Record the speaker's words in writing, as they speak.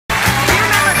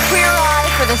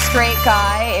the straight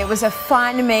guy. It was a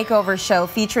fun makeover show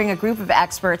featuring a group of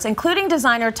experts, including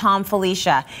designer Thom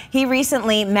Filicia. He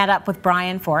recently met up with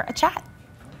Brian for a chat.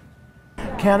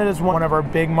 Canada is one of our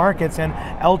big markets, and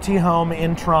LT Home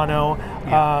in Toronto,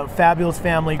 fabulous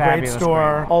family, great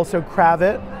store. Also,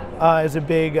 Kravit is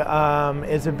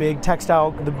a big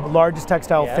textile, the largest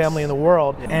textile family in the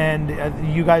world, and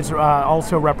you guys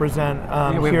also represent we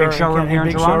have a big showroom here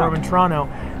in Toronto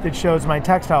that shows my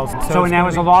textiles. So now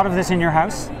is a lot of this in your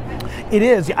house? It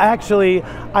is actually.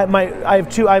 I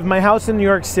have my house in New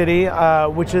York City,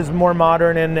 which is more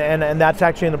modern, and that's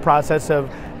actually in the process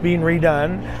of being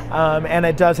redone, and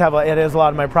it is a lot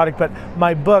of my product. But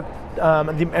my book,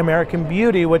 The American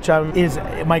Beauty, which is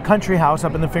my country house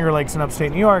up in the Finger Lakes in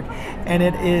upstate New York, and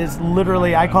it is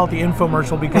literally, I call it the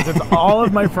infomercial because it's all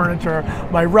of my furniture,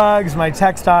 my rugs, my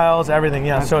textiles, everything.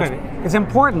 Yeah, so it's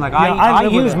important. Like I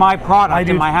use my product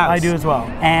in my house. I do as well.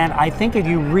 And I think if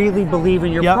you really believe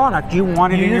in your product, you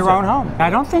want it in your own home. I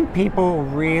don't think people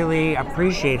really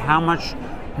appreciate how much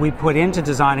we put into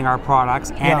designing our products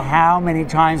and how many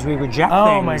times we reject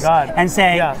things and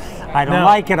say, I don't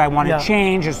like it, I want to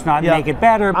change, it's not make it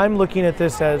better. I'm looking at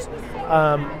this as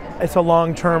it's a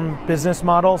long-term business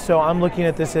model, so I'm looking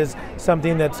at this as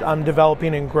something that's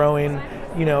developing and growing.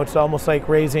 You know, it's almost like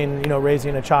raising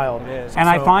a child. And so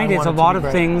I find it's a lot of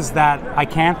things that I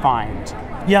can't find.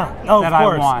 Yeah, that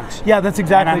I want. Yeah, that's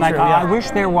exactly true. I wish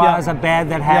there was a bed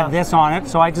that had this on it,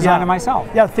 so I designed it myself.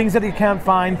 Yeah, things that you can't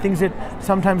find, things that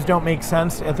sometimes don't make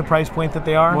sense at the price point that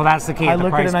they are. Well, that's the key. I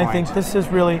look at it and I think this is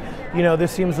really,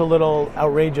 this seems a little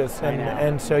outrageous,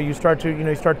 and so you start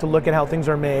to look at how things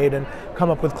are made and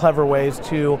come up with clever ways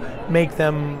to make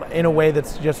them in a way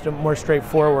that's just more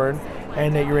straightforward,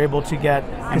 and that you're able to get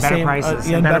the same prices.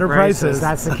 Better prices.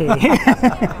 That's the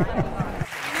key.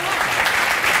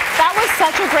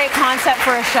 Such a great concept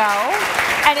for a show,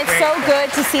 and it's so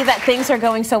good to see that things are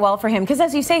going so well for him, because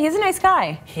as you say, he's a nice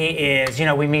guy. He is.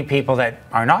 We meet people that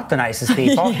are not the nicest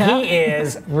people. He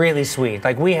is really sweet.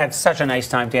 Like, we had such a nice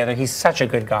time together. He's such a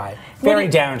good guy. Very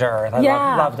down to earth. I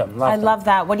loved him. I love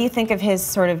that. What do you think of his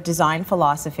sort of design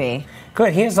philosophy?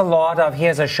 Good. He has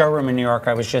a showroom in New York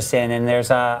I was just in, and there's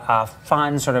a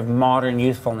fun sort of modern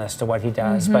youthfulness to what he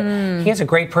does. But he has a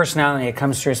great personality. It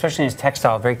comes through, especially in his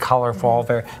textile. Very colorful,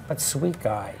 but sweet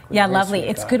guy. Yeah, lovely.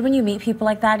 It's good when you meet people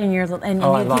like that, and you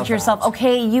think to yourself,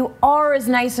 okay, you are as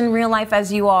nice in real life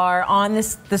as you are on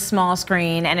the small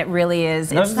screen, and it really is.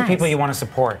 Those are the people you want to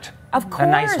support. Of course. The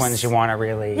nice ones you want to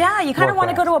really you kind of want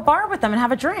to go to a bar with them and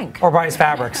have a drink. Or buy his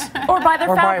fabrics. Or buy their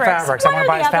fabrics. I want to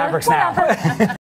buy his fabrics now.